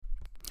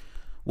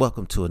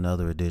Welcome to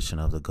another edition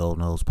of the Gold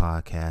Nose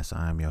Podcast.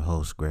 I am your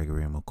host,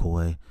 Gregory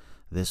McCoy.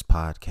 This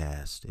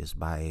podcast is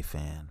by a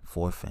fan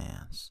for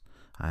fans.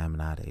 I am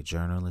not a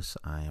journalist.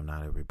 I am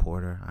not a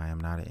reporter. I am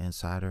not an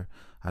insider.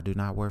 I do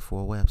not work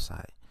for a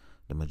website.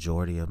 The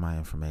majority of my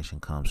information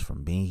comes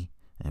from me,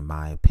 in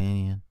my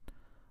opinion.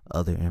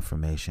 Other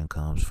information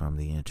comes from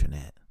the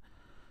internet.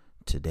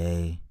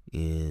 Today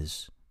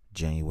is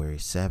January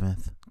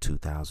 7th,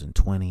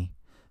 2020.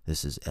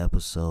 This is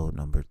episode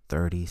number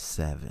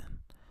 37.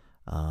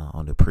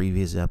 On the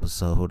previous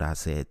episode, I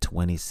said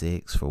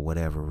 26 for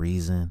whatever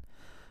reason.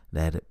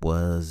 That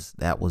was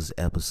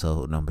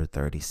episode number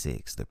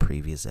 36, the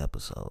previous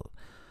episode.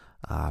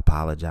 I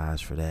apologize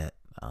for that.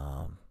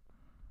 I'll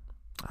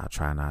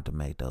try not to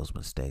make those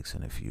mistakes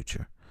in the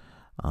future.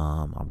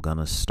 I'm going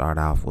to start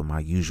off with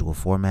my usual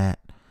format,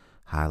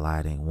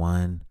 highlighting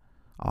one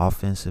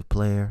offensive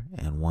player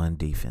and one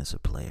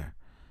defensive player.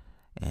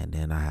 And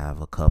then I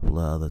have a couple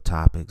of other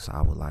topics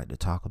I would like to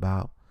talk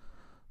about.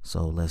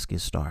 So let's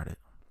get started.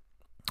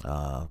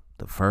 The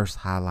first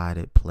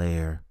highlighted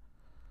player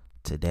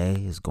today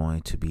is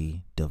going to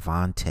be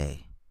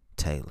Devontay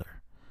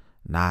Taylor,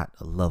 not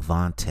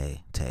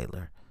Levante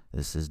Taylor.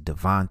 This is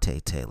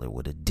Devontay Taylor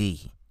with a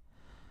D,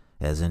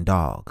 as in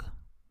dog.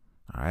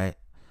 All right.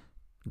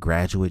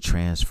 Graduate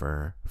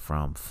transfer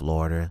from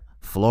Florida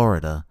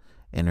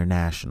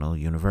International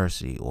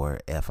University, or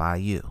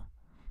FIU.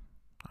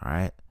 All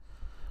right.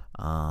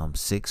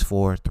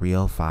 6'4",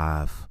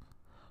 305.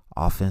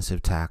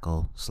 Offensive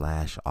tackle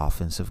 /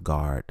 offensive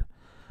guard.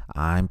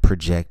 I'm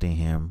projecting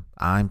him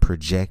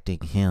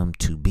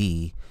to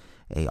be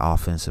a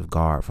offensive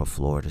guard for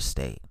Florida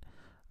State.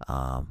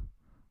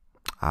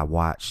 I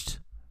watched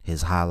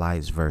his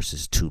highlights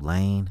versus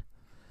Tulane.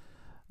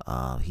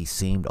 He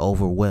seemed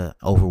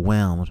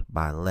overwhelmed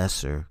by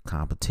lesser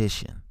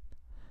competition.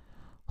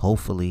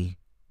 Hopefully,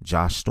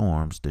 Josh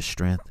Storms, the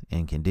strength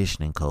and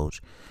conditioning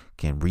coach,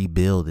 can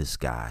rebuild this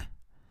guy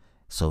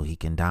so he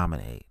can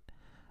dominate.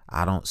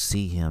 I don't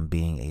see him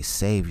being a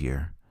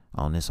savior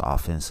on this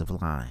offensive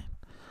line.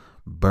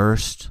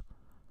 Burst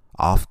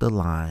off the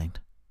line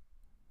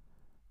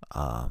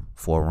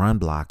for run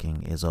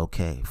blocking is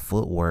okay.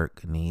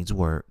 Footwork needs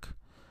work.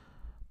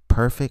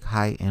 Perfect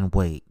height and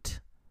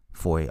weight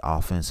for an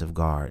offensive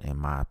guard, in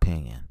my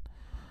opinion.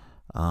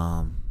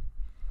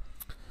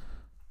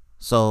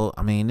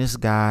 This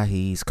guy,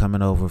 he's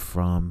coming over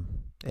from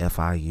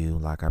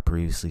FIU, like I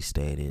previously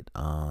stated.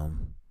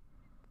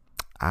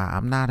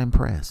 I'm not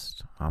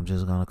impressed. I'm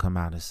just going to come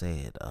out and say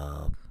it.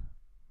 I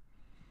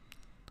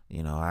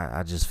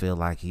just feel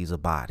like he's a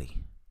body.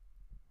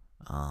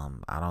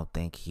 I don't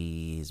think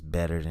he's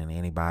better than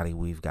anybody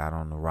we've got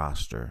on the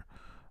roster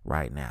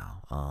right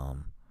now.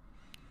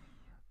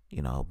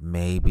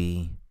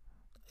 Maybe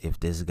if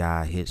this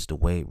guy hits the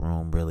weight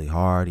room really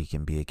hard, he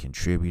can be a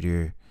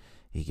contributor.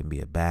 He can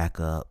be a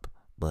backup.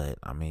 But,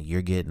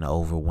 you're getting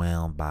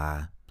overwhelmed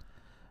by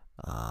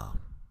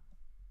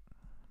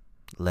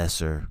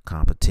lesser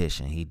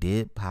competition. He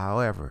did,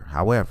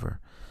 however,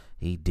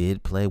 he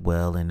did play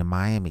well in the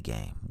Miami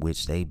game,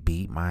 which they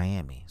beat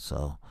Miami.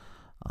 So,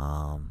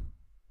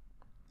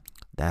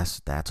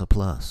 that's a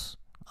plus.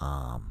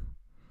 I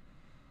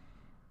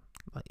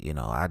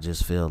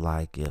just feel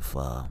like if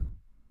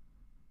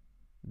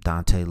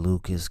Dante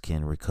Lucas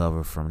can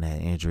recover from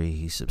that injury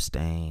he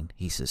sustained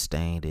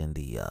in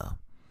the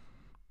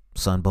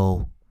Sun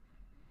Bowl,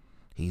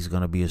 he's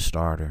gonna be a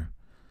starter.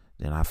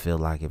 Then I feel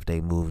like if they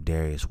move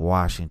Darius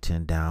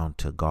Washington down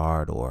to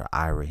guard or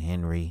Ira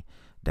Henry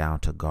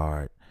down to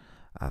guard,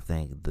 I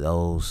think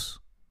those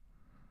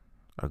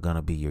are going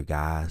to be your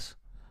guys,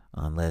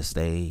 unless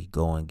they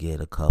go and get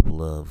a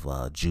couple of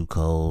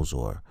JUCOs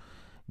or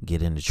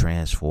get in the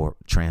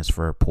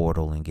transfer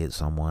portal and get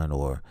someone,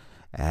 or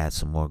add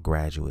some more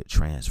graduate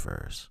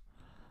transfers.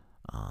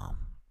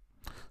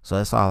 So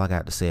that's all I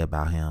got to say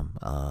about him.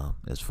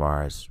 As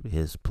far as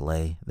his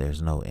play,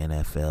 there's no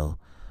NFL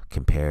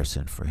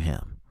comparison for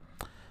him.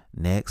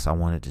 Next, I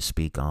wanted to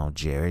speak on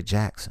Jarrett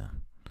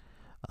Jackson,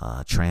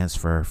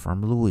 transfer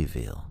from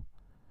Louisville,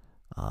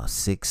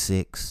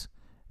 6'6",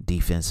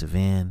 defensive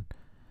end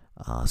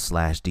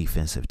 /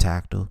 defensive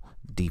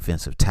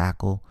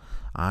tackle.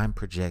 I'm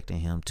projecting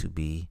him to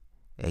be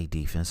a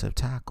defensive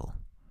tackle.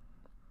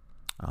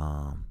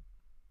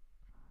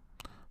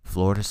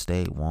 Florida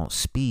State wants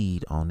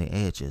speed on the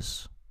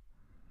edges.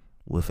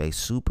 With a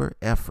super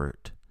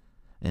effort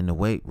in the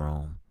weight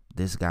room,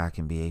 this guy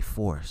can be a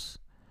force.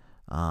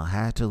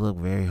 Had to look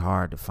very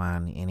hard to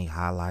find any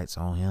highlights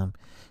on him.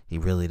 He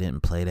really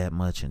didn't play that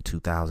much in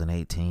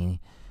 2018.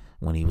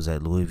 When he was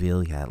at Louisville,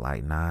 he had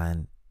like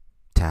 9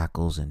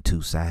 tackles and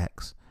 2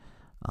 sacks.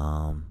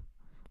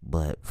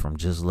 But from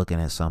just looking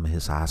at some of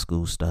his high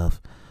school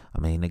stuff,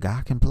 the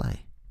guy can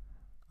play.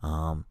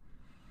 I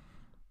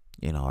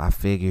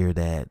figure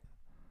that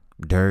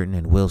Durden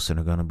and Wilson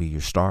are going to be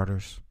your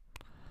starters.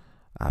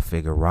 I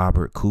figure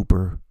Robert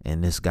Cooper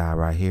and this guy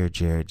right here,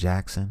 Jarrett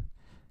Jackson,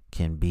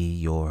 can be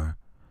your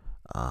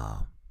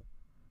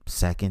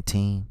second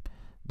team.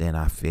 Then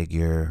I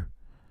figure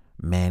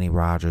Manny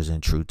Rogers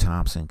and True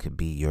Thompson could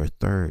be your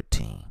third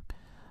team.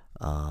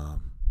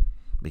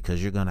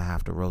 Because you're going to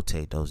have to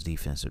rotate those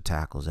defensive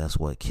tackles. That's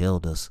what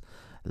killed us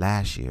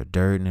last year.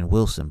 Durden and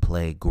Wilson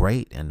played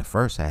great in the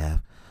first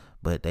half,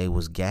 but they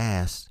was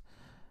gassed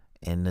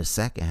in the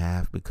second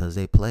half because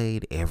they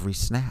played every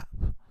snap.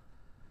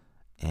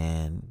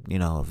 And,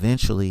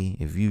 eventually,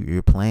 if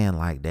you're playing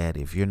like that,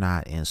 if you're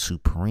not in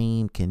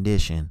supreme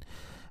condition,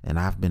 and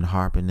I've been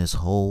harping this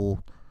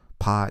whole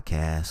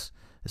podcast,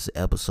 this is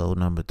episode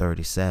number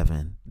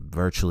 37,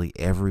 virtually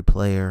every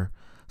player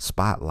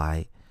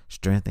spotlight,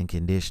 strength and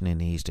conditioning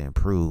needs to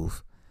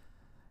improve.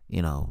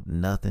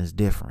 Nothing's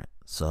different.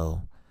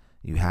 So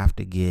you have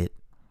to get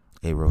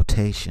a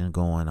rotation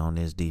going on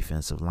this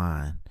defensive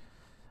line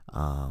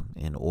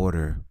in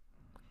order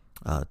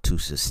to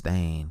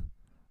sustain,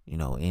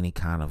 any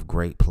kind of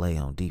great play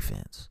on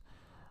defense.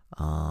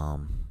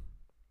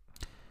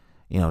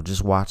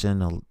 Just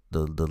watching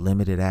the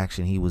limited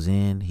action he was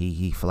in,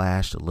 he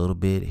flashed a little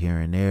bit here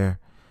and there.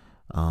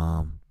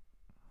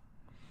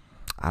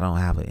 I don't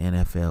have an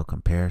NFL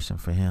comparison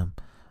for him.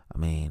 I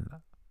mean,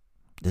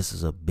 this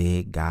is a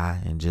big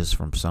guy, and just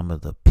from some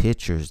of the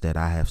pictures that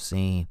I have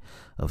seen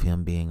of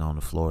him being on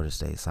the Florida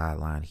State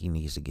sideline, he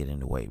needs to get in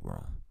the weight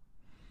room.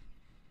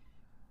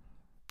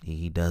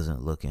 He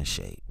doesn't look in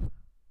shape.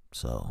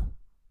 So,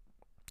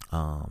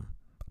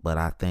 but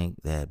I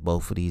think that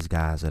both of these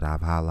guys that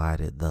I've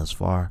highlighted thus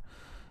far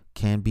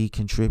can be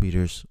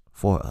contributors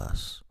for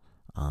us.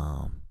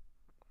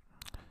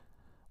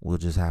 We'll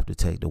just have to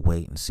take the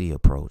wait and see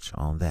approach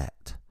on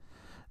that.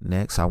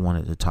 Next, I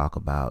wanted to talk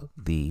about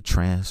the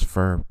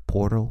transfer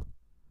portal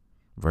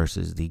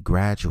versus the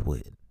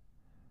graduate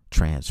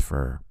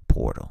transfer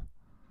portal.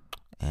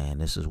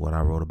 And this is what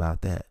I wrote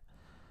about that.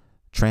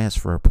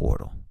 Transfer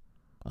portal.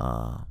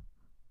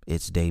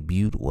 Its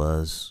debut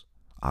was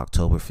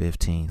October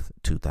 15th,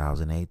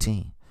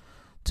 2018.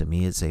 To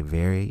me, it's a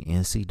very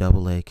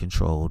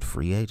NCAA-controlled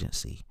free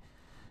agency,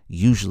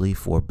 usually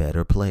for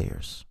better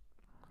players.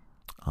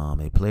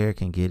 A player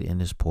can get in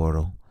this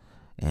portal,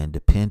 and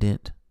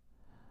dependent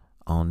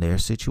on their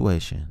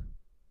situation,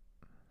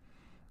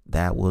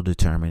 that will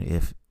determine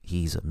if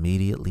he's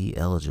immediately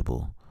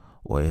eligible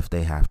or if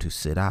they have to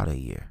sit out a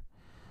year.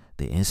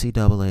 The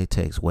NCAA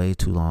takes way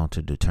too long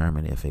to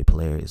determine if a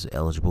player is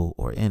eligible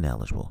or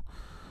ineligible.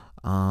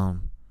 The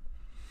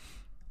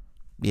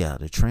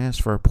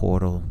transfer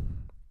portal,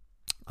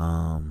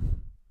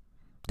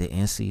 the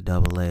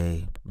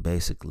NCAA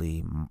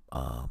basically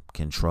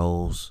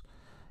controls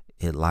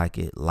it like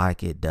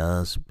it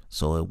does,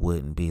 so it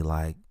wouldn't be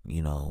like,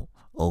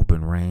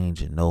 open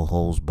range and no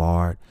holds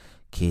barred,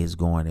 kids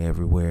going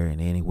everywhere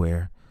and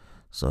anywhere.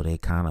 So they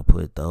kind of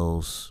put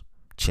those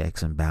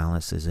checks and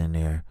balances in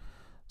there,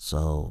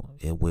 so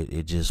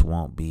it just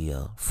won't be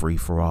a free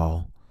for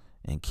all,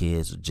 and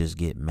kids just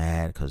get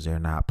mad because they're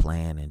not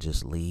playing and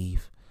just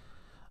leave.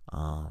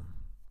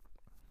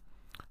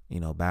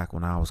 Back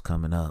when I was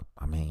coming up,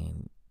 I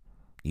mean,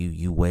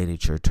 you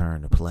waited your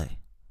turn to play.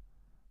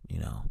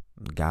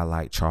 A guy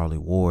like Charlie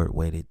Ward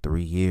waited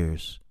 3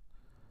 years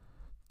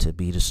to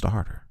be the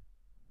starter.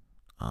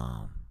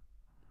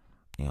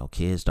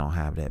 Kids don't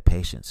have that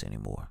patience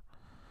anymore.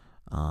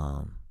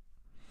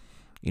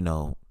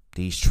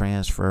 These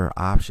transfer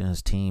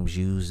options, teams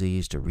use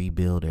these to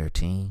rebuild their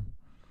team.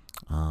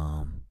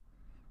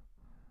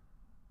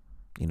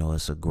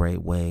 It's a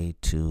great way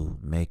to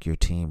make your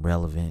team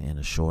relevant in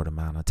a short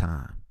amount of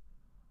time.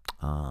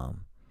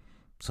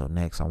 So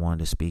next, I wanted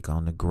to speak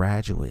on the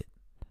graduate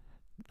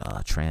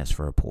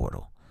transfer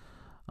portal.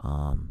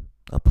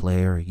 A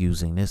player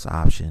using this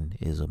option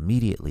is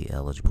immediately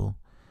eligible.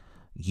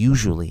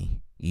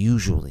 Usually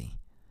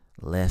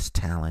less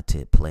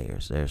talented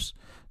players.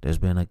 There's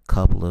been a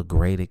couple of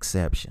great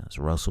exceptions: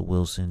 Russell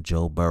Wilson,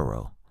 Joe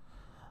Burrow.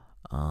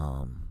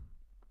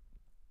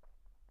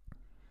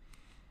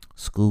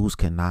 Schools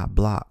cannot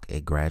block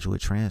a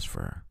graduate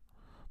transfer.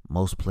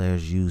 Most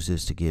players use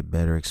this to get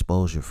better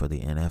exposure for the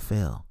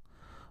NFL.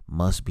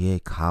 Must be a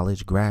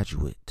college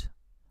graduate,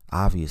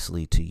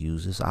 obviously, to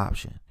use this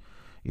option.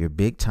 Your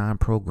big-time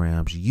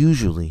programs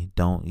usually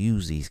don't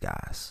use these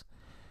guys.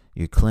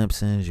 Your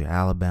Clemsons, your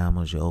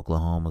Alabamas, your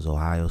Oklahomas,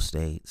 Ohio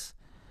States.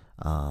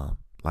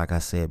 Like I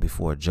said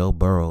before, Joe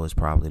Burrow is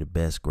probably the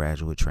best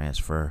graduate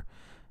transfer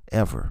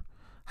ever.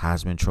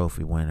 Heisman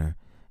Trophy winner,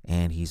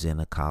 and he's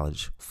in a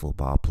college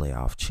football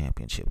playoff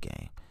championship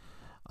game.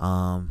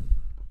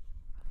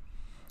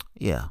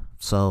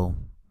 So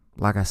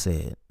like I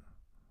said,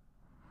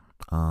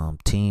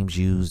 teams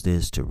use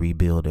this to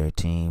rebuild their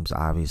teams.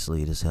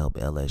 Obviously, this helped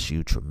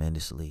LSU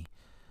tremendously.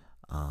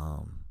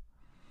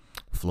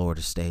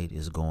 Florida State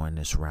is going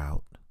this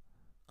route.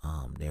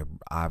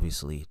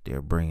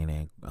 They're bringing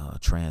in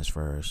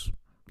transfers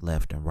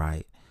left and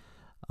right.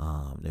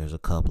 There's a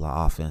couple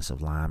of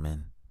offensive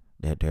linemen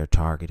that they're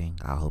targeting.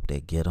 I hope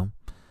they get them,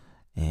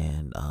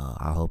 and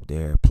I hope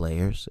they're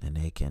players and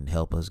they can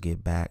help us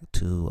get back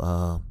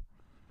to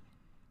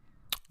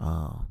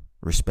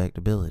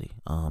respectability.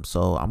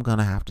 So I'm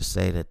gonna have to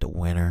say that the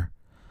winner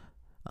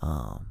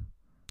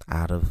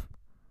out of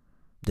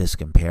this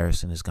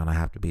comparison is going to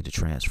have to be the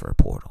transfer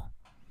portal.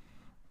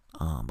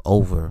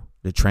 Over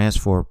the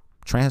transfer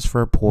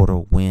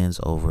portal wins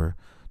over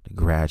the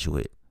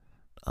graduate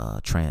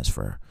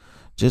transfer,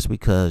 just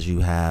because you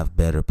have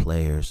better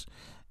players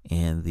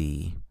in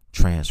the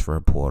transfer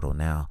portal.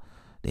 Now,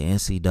 the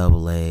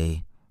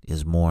NCAA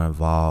is more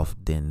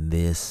involved than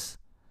this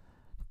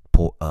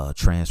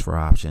transfer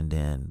option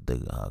than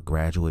the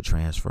graduate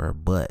transfer,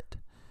 but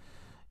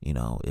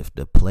if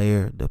the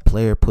player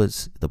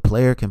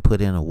can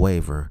put in a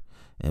waiver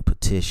and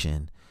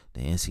petition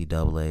the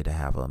NCAA to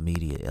have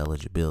immediate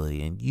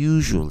eligibility, and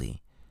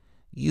usually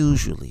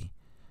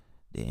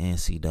the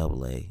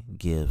NCAA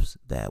gives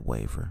that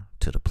waiver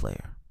to the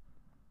player.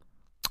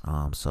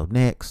 So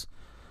next,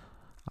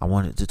 I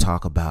wanted to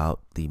talk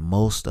about the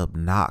most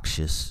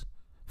obnoxious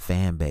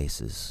fan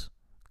bases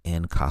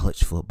in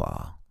college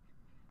football.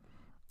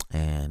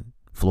 And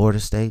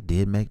Florida State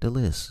did make the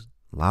list.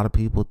 A lot of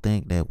people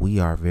think that we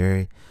are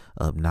very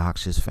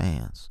obnoxious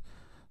fans.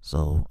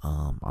 So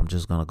I'm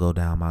just going to go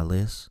down my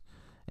list,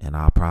 and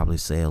I'll probably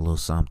say a little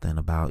something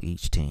about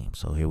each team.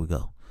 So here we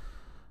go.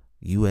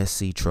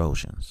 USC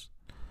Trojans.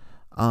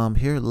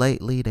 Here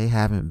lately, they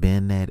haven't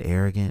been that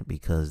arrogant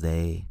because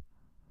they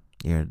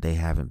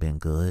haven't been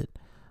good.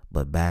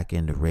 But back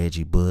in the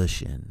Reggie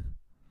Bush and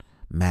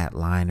Matt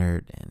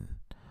Leinart and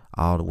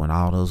when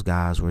all those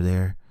guys were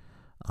there,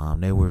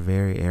 they were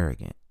very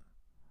arrogant.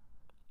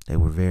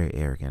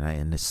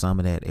 And some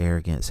of that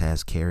arrogance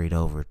has carried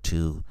over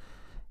to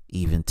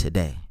even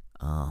today.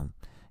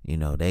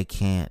 They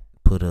can't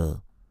put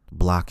a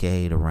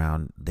blockade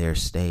around their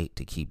state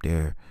to keep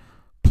their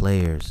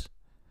players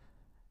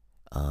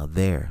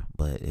there.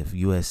 But if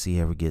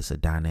USC ever gets a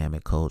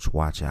dynamic coach,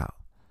 watch out.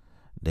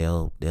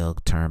 They'll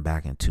turn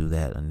back into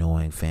that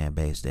annoying fan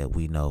base that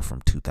we know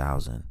from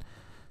 2000,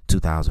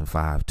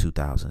 2005,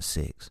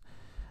 2006.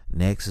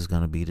 Next is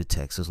going to be the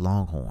Texas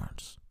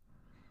Longhorns.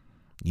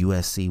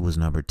 USC was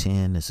number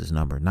 10. This is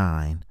number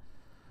 9.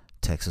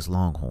 Texas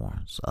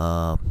Longhorns.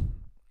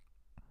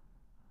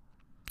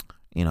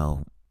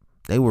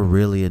 They were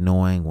really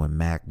annoying when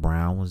Mac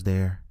Brown was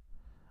there.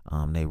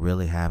 They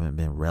really haven't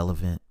been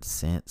relevant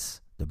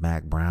since the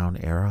Mac Brown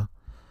era.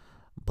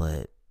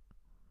 But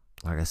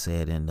like I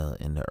said, in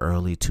the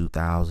early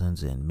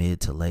 2000s and mid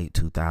to late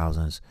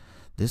 2000s,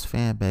 this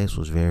fan base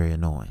was very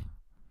annoying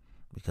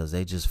because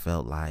they just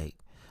felt like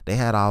they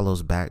had all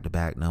those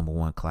back-to-back number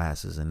 1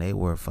 classes, and they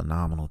were a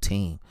phenomenal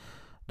team.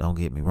 Don't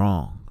get me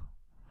wrong.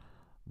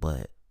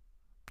 But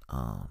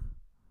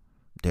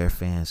their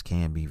fans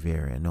can be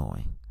very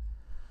annoying.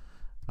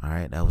 All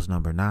right, that was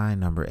number 9.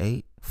 Number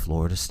 8,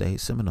 Florida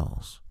State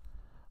Seminoles.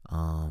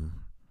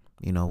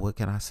 What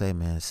can I say,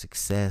 man?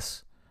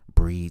 Success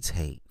breeds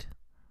hate.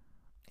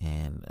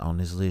 And on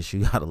this list,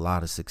 you got a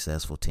lot of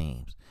successful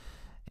teams.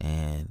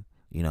 And,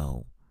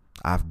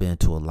 I've been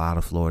to a lot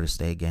of Florida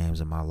State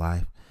games in my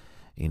life.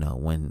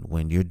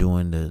 When you're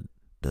doing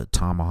the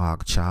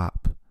tomahawk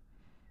chop,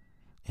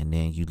 and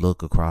then you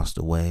look across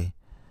the way,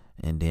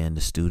 and then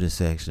the student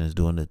section is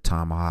doing the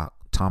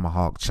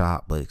tomahawk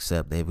chop, but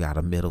except they've got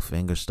a middle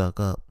finger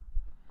stuck up.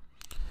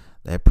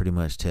 That pretty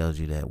much tells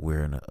you that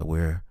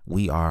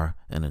we are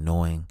an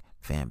annoying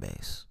fan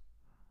base.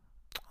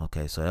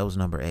 Okay, so that was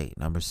number 8.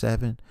 Number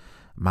 7,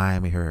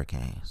 Miami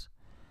Hurricanes.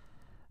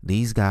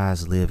 These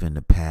guys live in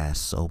the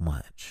past so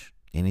much.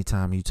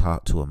 Anytime you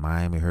talk to a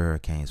Miami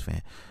Hurricanes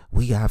fan,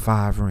 we got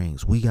 5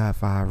 rings. We got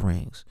 5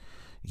 rings.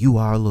 You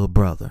are a little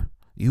brother.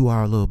 You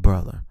are a little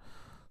brother.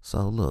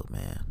 So look,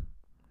 man,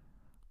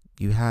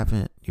 you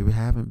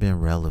haven't been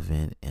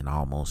relevant in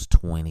almost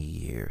 20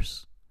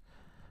 years.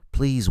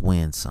 Please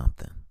win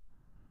something.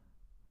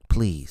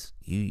 Please.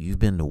 You've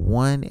been to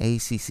one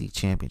ACC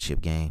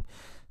championship game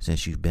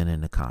since you've been in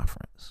the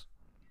conference.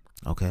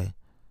 Okay?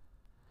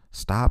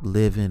 Stop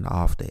living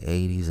off the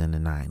 80s and the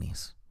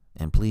 90s.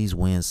 And please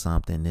win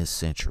something this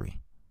century.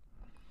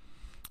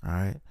 All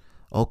right?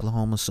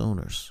 Oklahoma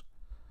Sooners.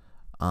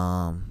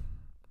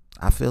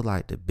 I feel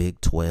like the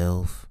Big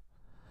 12.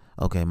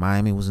 Okay,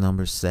 Miami was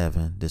number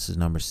 7. This is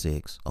number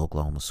 6.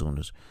 Oklahoma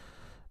Sooners.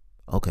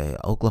 Okay,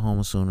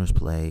 Oklahoma Sooners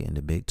play in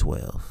the Big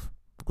 12,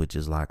 which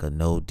is like a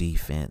no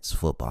defense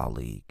football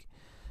league.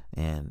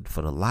 And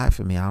for the life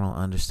of me, I don't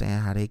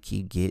understand how they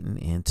keep getting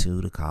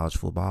into the college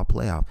football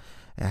playoff.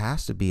 It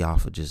has to be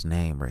off of just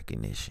name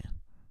recognition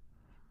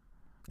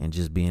and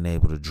just being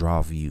able to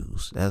draw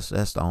views. That's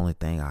the only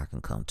thing I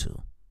can come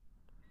to.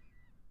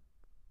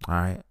 All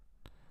right?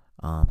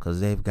 Because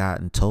they've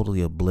gotten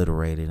totally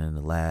obliterated in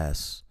the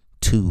last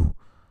 2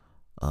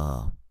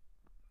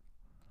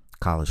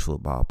 college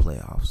football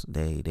playoffs.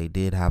 They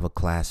did have a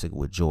classic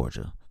with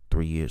Georgia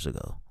 3 years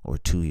ago or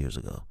 2 years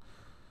ago.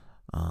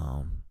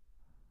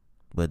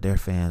 But their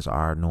fans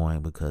are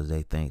annoying because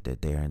they think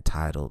that they're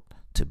entitled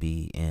to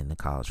be in the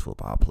college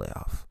football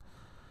playoff.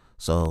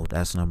 So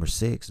that's number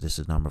 6. This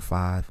is number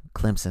 5,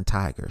 Clemson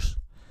Tigers.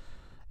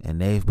 And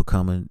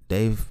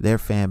their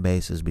fan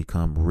base has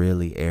become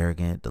really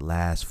arrogant the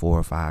last 4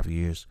 or 5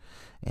 years,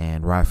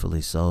 and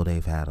rightfully so.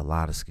 They've had a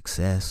lot of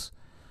success.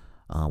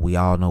 We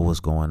all know what's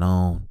going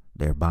on.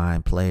 They're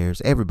buying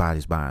players.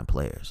 Everybody's buying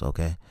players,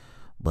 okay?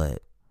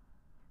 But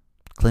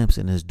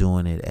Clemson is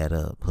doing it at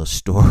a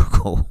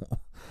historical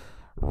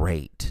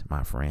rate,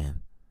 my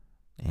friend.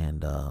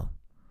 And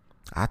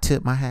I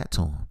tip my hat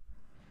to them.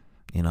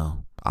 You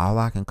know, all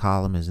I can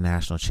call them is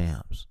national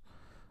champs.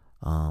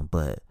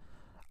 But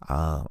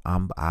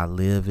I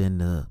live in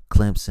the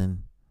Clemson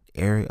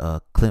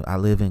area. I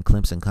live in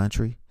Clemson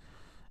country,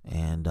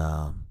 and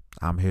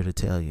I'm here to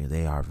tell you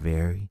they are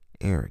very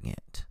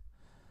arrogant.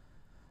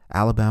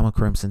 Alabama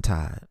Crimson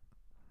Tide.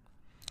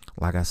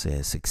 Like I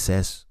said,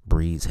 success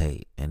breeds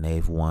hate, and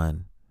they've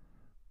won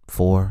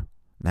 4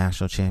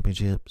 national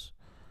championships.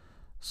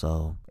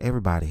 So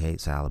everybody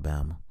hates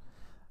Alabama.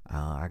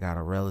 I got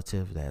a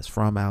relative that's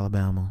from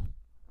Alabama.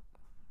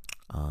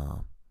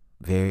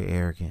 Very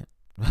arrogant.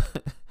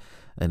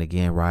 And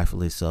again,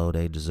 rightfully so.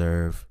 They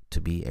deserve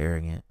to be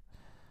arrogant.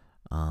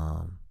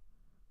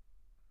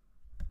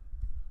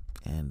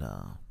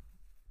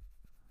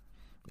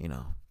 You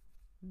know,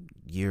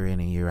 year in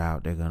and year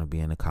out, they're going to be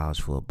in the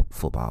college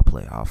football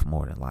playoff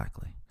more than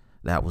likely.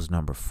 That was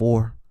number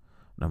 4.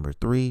 Number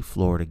 3,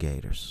 Florida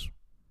Gators.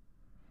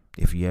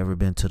 If you ever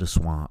been to the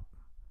swamp,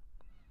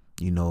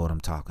 you know what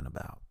I'm talking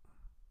about.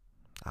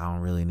 I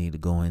don't really need to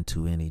go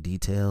into any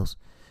details.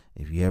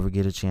 If you ever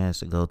get a chance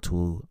to go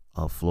to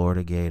a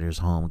Florida Gators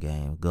home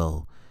game,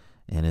 go,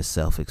 and it's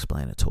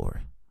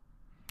self-explanatory.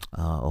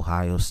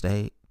 Ohio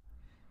State,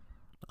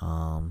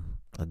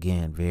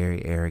 again,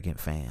 very arrogant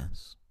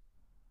fans.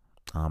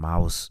 I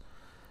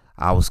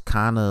was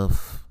kind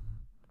of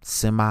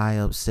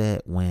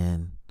semi-upset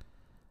when,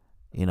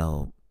 you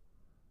know,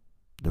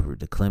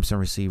 the Clemson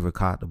receiver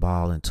caught the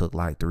ball and took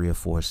like 3 or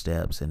 4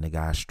 steps, and the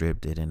guy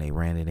stripped it, and they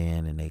ran it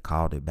in, and they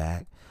called it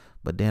back.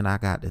 But then I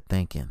got to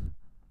thinking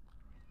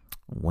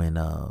when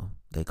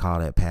they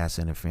called that pass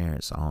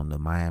interference on the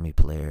Miami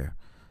player,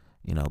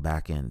 you know,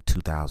 back in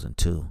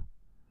 2002,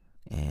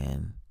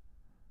 and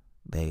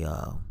it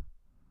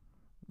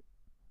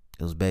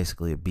was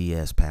basically a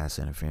BS pass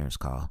interference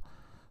call.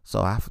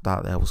 So I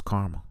thought that was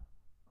karma,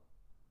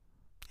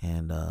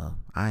 and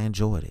I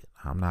enjoyed it.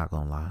 I'm not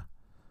gonna lie.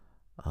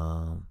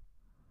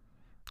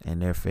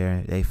 And their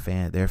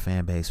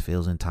fan base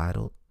feels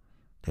entitled.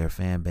 Their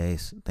fan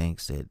base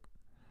thinks that,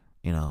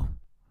 you know,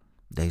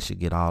 they should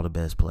get all the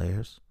best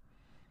players,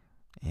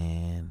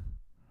 and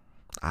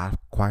I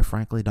quite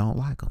frankly don't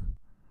like them.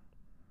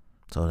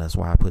 So that's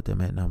why I put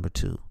them at number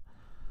 2.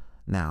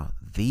 Now,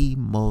 the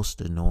most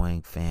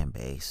annoying fan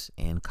base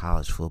in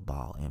college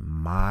football, in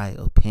my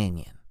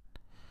opinion,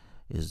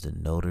 is the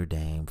Notre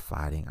Dame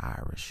Fighting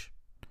Irish.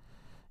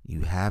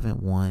 You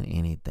haven't won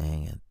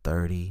anything in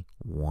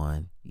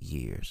 31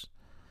 years.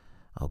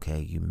 Okay,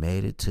 you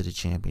made it to the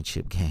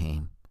championship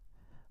game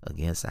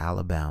against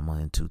Alabama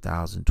in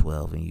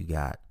 2012, and you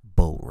got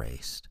boat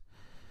raced.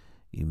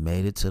 You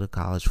made it to the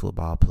college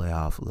football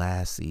playoff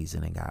last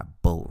season and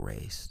got boat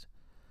raced.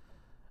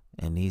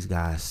 And these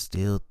guys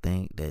still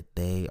think that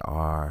they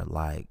are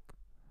like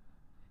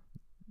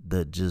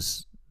the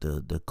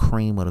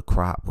cream of the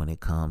crop when it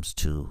comes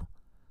to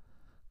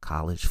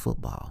college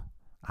football.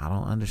 I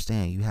don't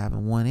understand. You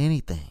haven't won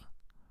anything.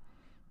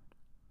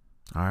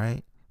 All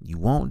right? You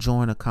won't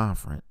join a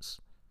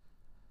conference.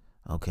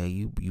 Okay?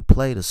 You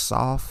played a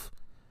soft,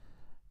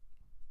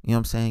 you know what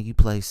I'm saying? You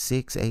play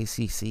 6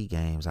 ACC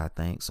games, I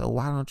think. So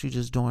why don't you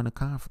just join a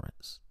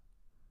conference?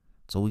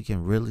 So we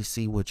can really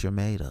see what you're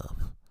made of.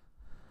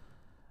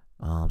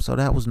 So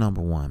that was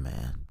number 1,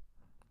 man.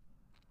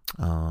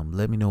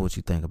 Let me know what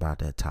you think about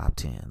that top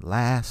 10. The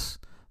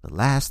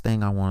last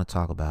thing I want to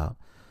talk about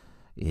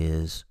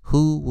is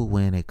who will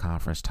win a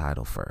conference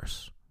title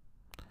first.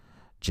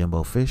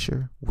 Jimbo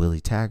Fisher, Willie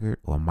Taggart,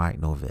 or Mike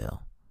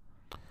Norvell.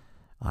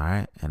 All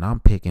right, and I'm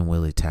picking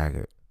Willie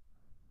Taggart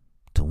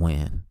to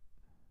win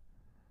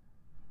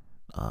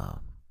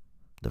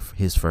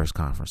his first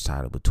conference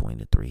title between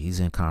the 3. He's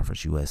in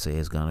Conference USA.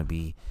 It's going to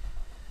be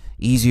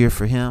easier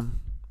for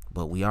him,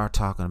 but we are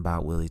talking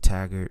about Willie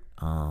Taggart.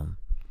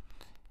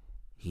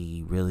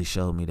 He really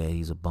showed me that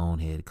he's a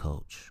bonehead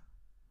coach.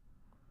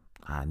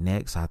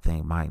 Next, I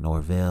think Mike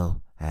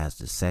Norvell has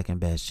the second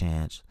best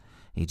chance.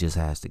 He just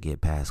has to get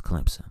past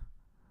Clemson,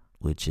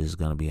 which is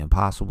going to be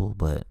impossible,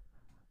 but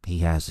he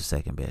has the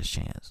second best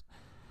chance.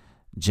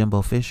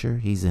 Jimbo Fisher,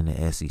 he's in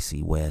the SEC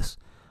West.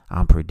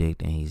 I'm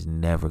predicting he's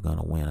never going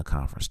to win a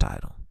conference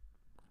title.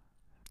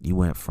 You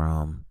went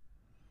from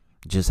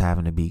just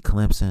having to beat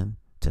Clemson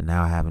to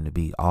now having to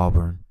beat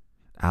Auburn,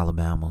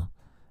 Alabama,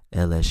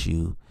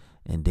 LSU,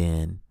 and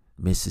then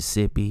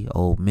Mississippi.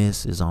 Ole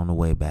Miss is on the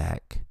way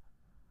back.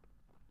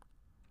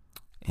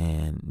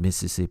 And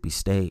Mississippi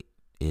State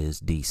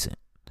is decent.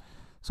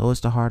 So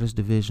it's the hardest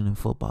division in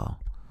football.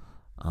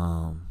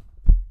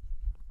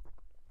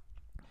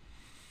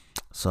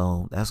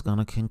 So that's going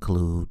to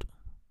conclude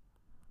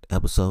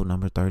episode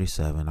number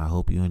 37. I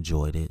hope you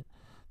enjoyed it.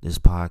 This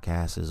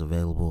podcast is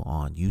available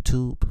on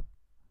YouTube,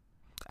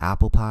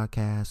 Apple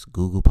Podcasts,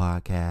 Google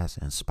Podcasts,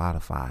 and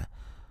Spotify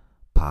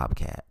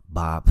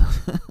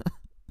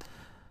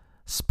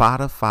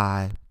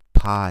Spotify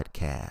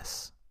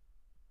Podcasts.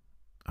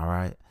 All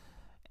right.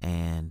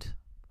 And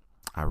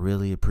I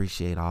really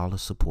appreciate all the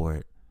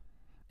support,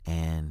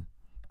 and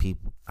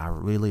I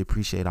really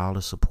appreciate all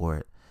the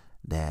support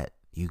that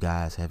you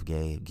guys have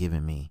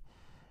given me.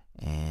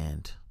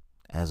 And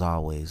as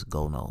always,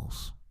 go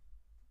Noles.